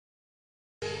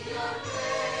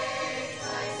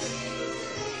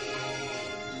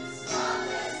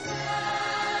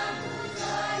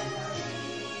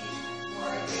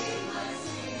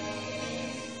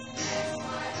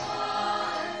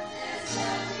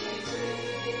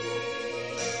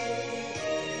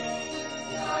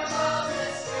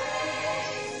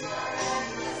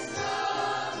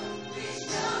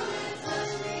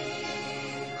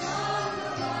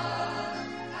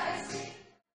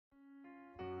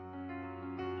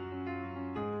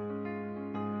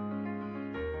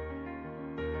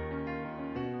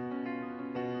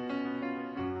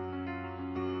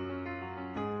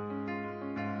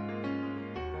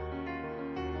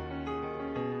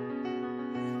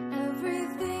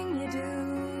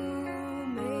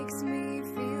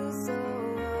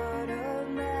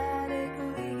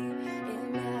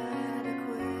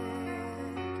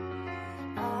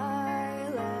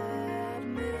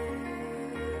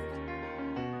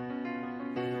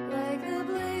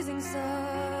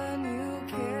sun, you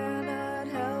cannot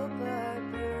help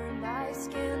but burn my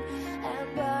skin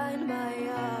and blind my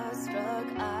awestruck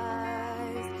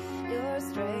eyes. Your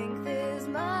strength is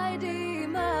my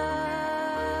demise.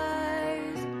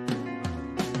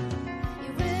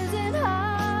 You've risen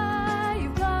high,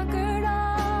 you've conquered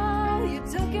all. You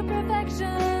took your perfection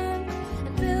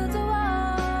and built a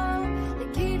wall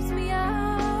that keeps me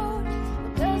out,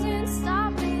 but doesn't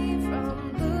stop me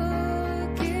from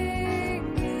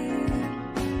looking in.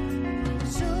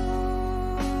 Show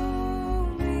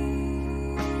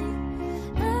me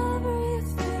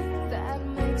everything that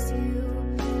makes you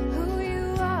who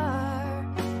you are.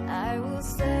 I will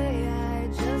say I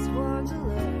just want to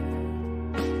learn.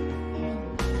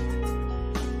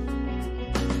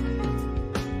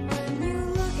 When you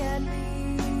look at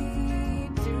me,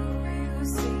 do you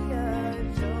see a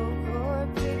joke or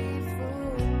pity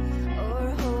fool or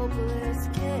hopeless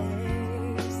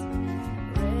case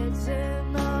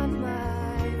written on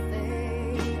my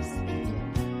face?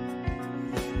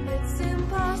 It's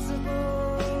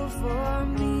impossible for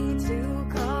me to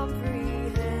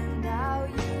comprehend how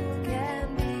you can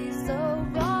be so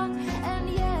wrong and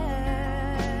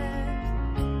yet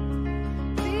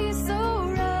be so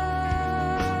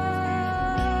right.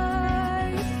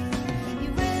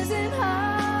 You've risen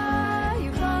high,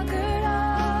 you conquered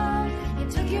all. You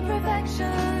took your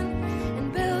perfection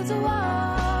and built a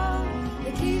wall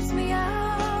that keeps me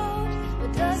out,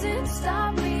 but doesn't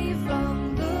stop me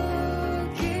from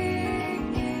looking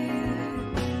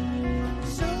in.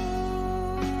 Show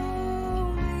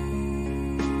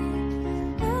me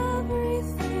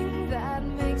everything that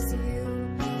makes you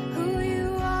who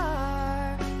you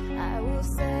are. I will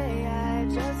say I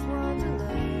just want to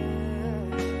learn.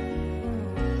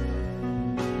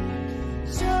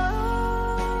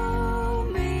 Show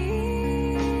me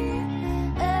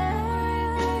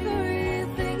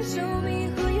everything. Show me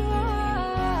who you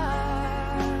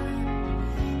are.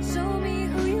 Show me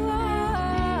who you are.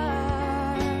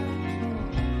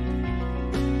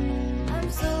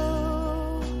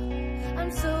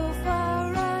 I'm so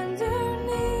far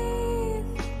underneath.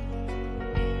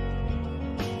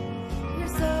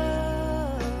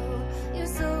 You're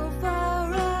so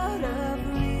far out of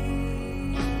reach.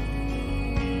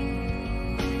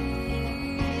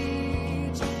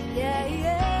 Yeah,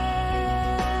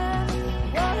 yeah.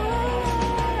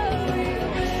 Whoa,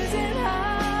 you've risen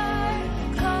high,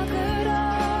 conquered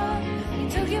all. You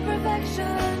took your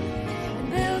perfection and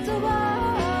built a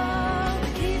wall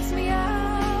that keeps me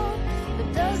out, but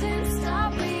doesn't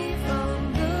stop me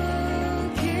from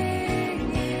looking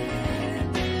in.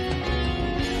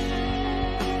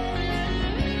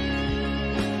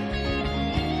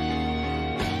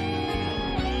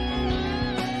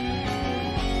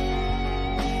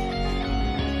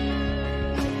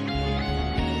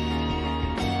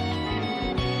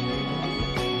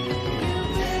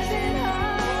 You've risen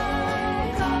high,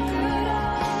 conquered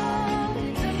all.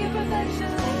 You took your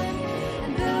perfection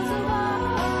and built a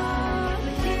wall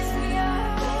that keeps me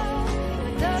out,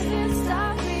 but doesn't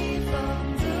stop me from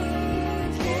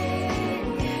looking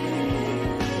in.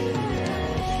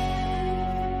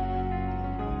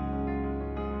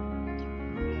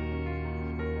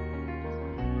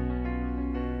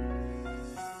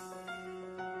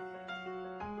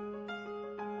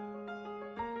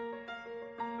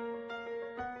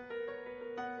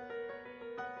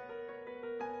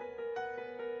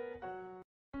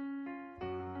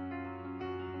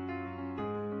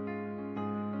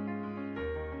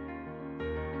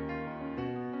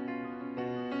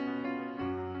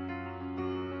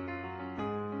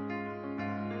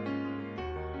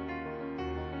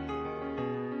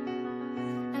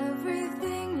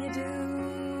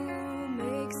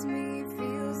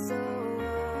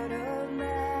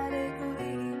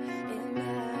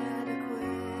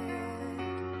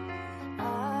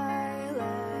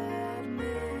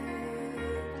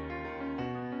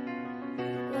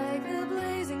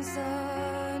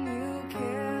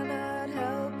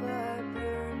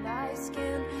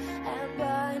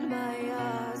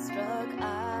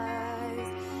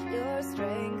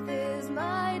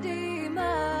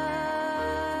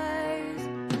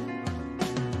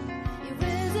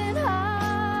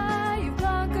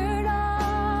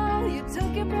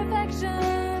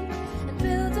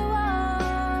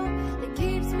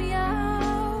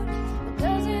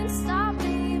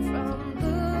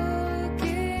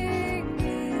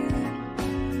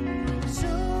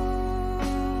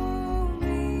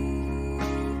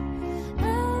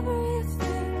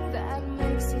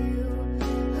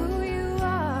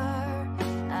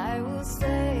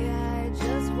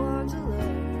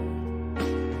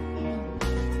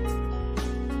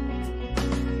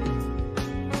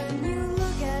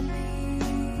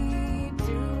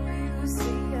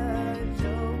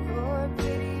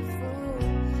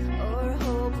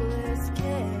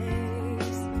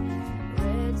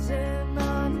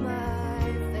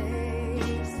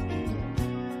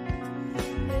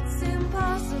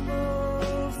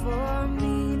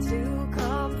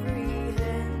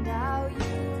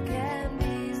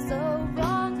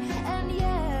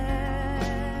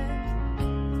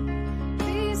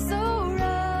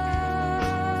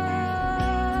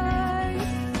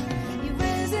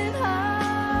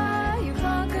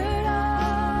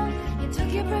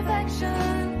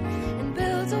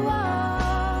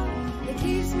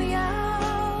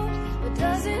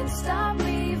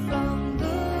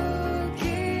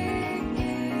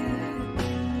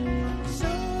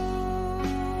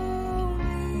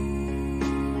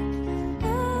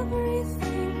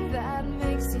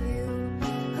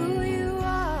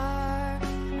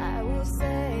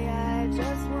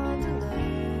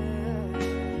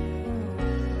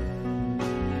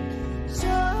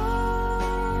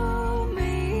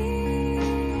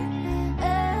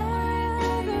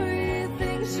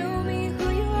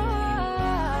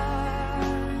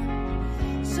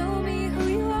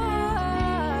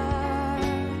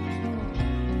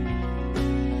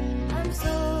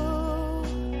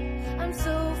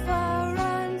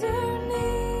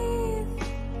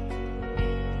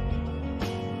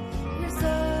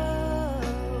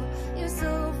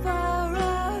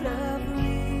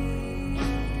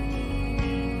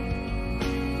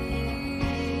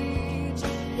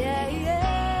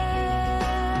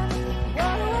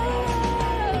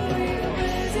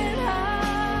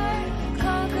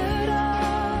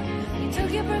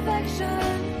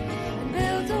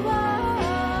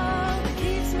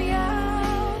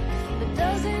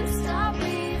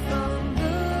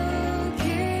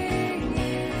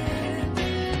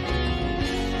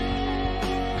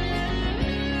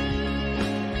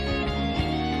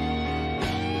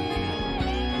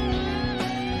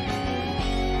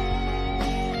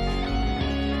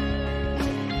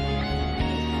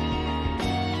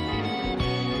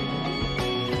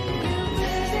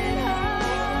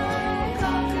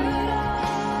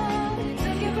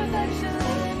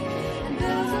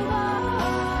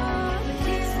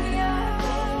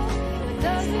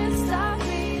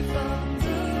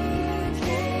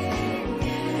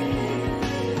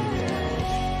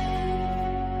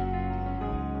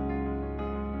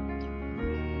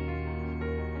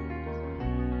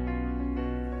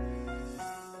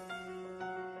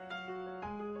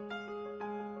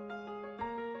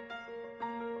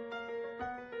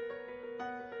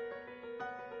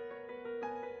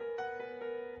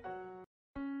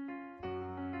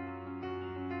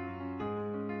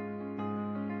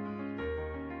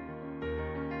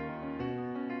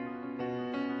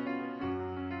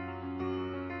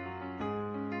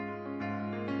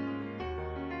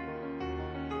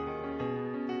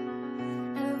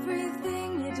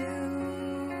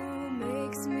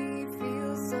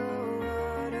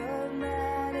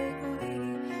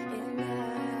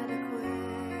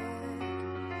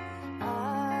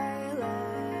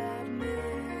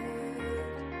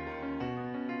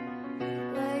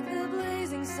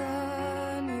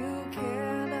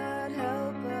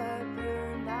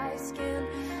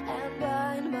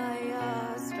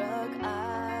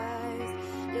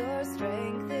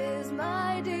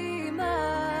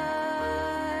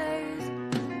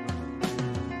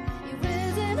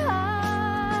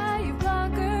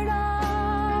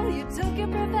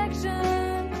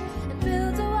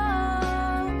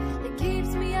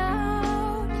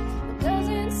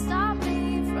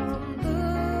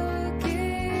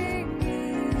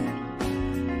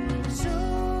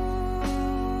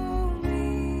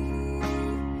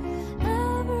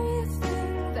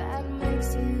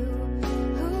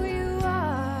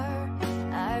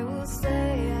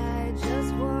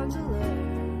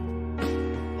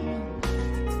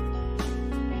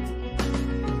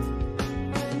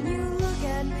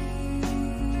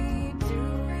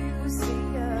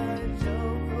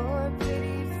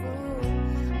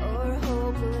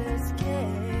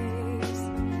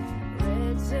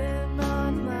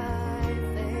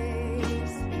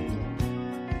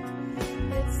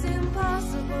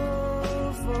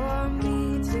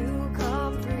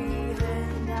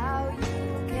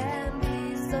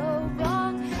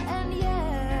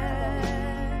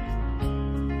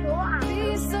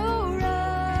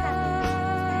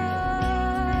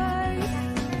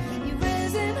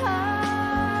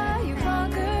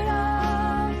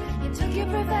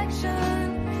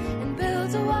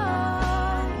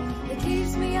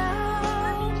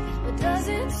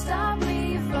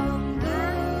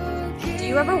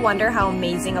 you ever wonder how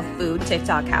amazing a food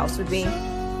TikTok house would be?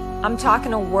 I'm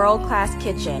talking a world-class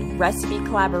kitchen, recipe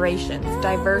collaborations,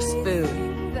 diverse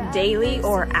food, daily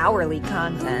or hourly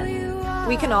content.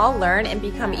 We can all learn and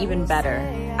become even better.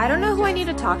 I don't know who I need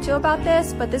to talk to about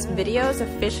this, but this video is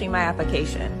officially my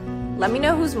application. Let me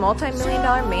know whose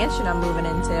multi-million-dollar mansion I'm moving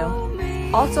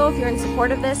into. Also, if you're in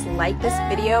support of this, like this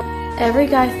video. Every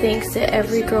guy thinks that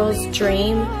every girl's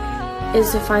dream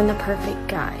is to find the perfect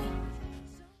guy.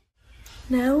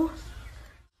 No,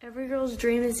 every girl's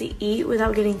dream is to eat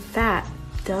without getting fat.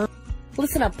 Duh.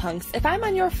 Listen up, punks. If I'm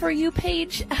on your For You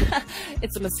page,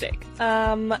 it's a mistake.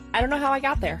 I don't know how I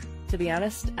got there, to be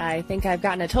honest. I think I've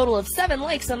gotten a total of 7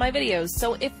 likes on my videos,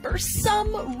 so if for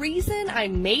some reason I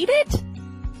made it,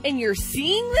 and you're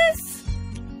seeing this,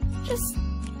 just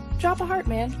drop a heart,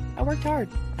 man. I worked hard.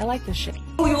 I like this shit.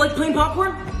 Oh, you like plain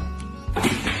popcorn?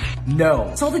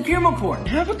 No. Salted caramel corn.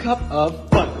 Have a cup of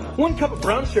butter. 1 cup of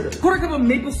brown sugar. 1/4 cup of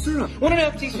maple syrup.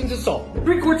 1½ teaspoons of salt.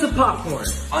 3 quarts of popcorn.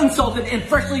 Unsalted and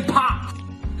freshly popped.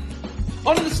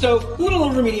 Onto the stove, a little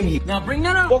over medium heat. Now bring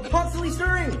that up while constantly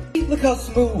stirring. Look how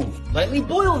smooth. Lightly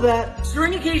boil that.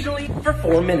 Stirring occasionally for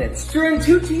 4 minutes. Stir in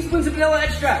 2 teaspoons of vanilla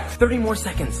extract. 30 more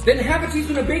seconds. Then half a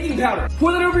teaspoon of baking powder.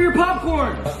 Pour that over your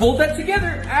popcorn. Fold that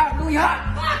together. Really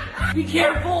hot. Be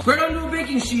careful. Spread onto a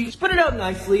baking sheet. Spread it out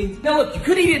nicely. Now look, you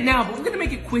could eat it now, but we're gonna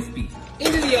make it crispy.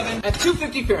 Into the oven at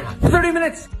 250 Fahrenheit. For 30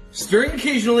 minutes. Stirring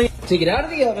occasionally. Take it out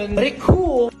of the oven, let it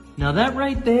cool. Now that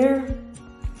right there,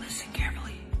 listen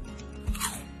carefully.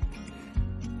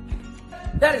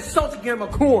 That is salted caramel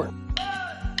corn.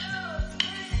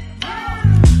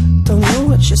 Don't know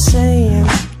what you're saying.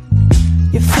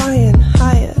 You're flying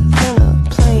higher than a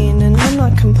plane, and I'm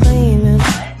not complaining.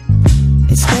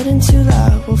 It's getting too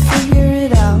loud, we'll figure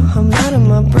it out. I'm out of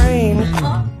my brain.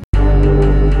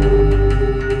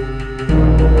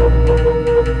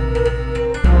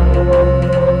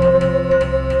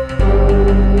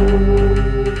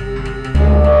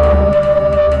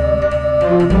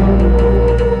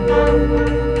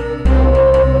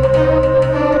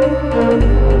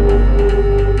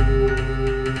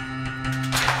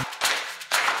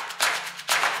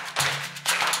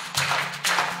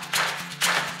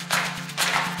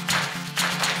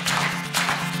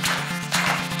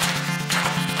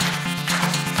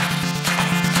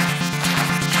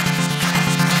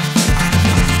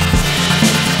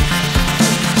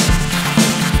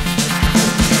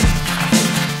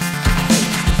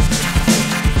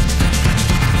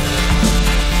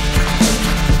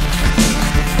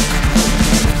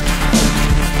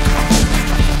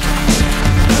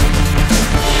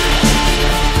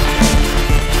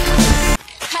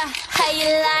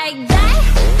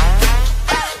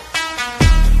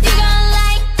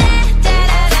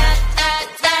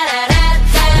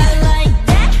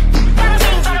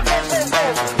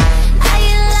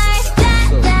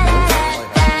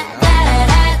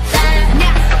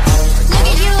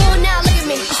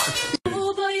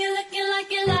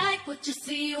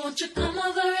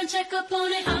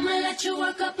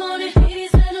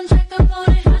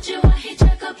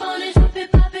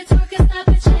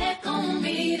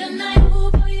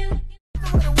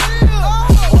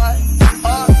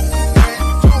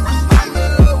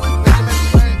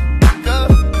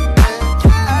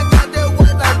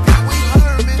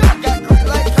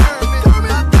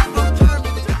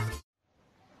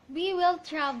 We will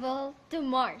travel to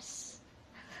Mars.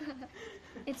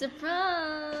 It's a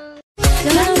prank.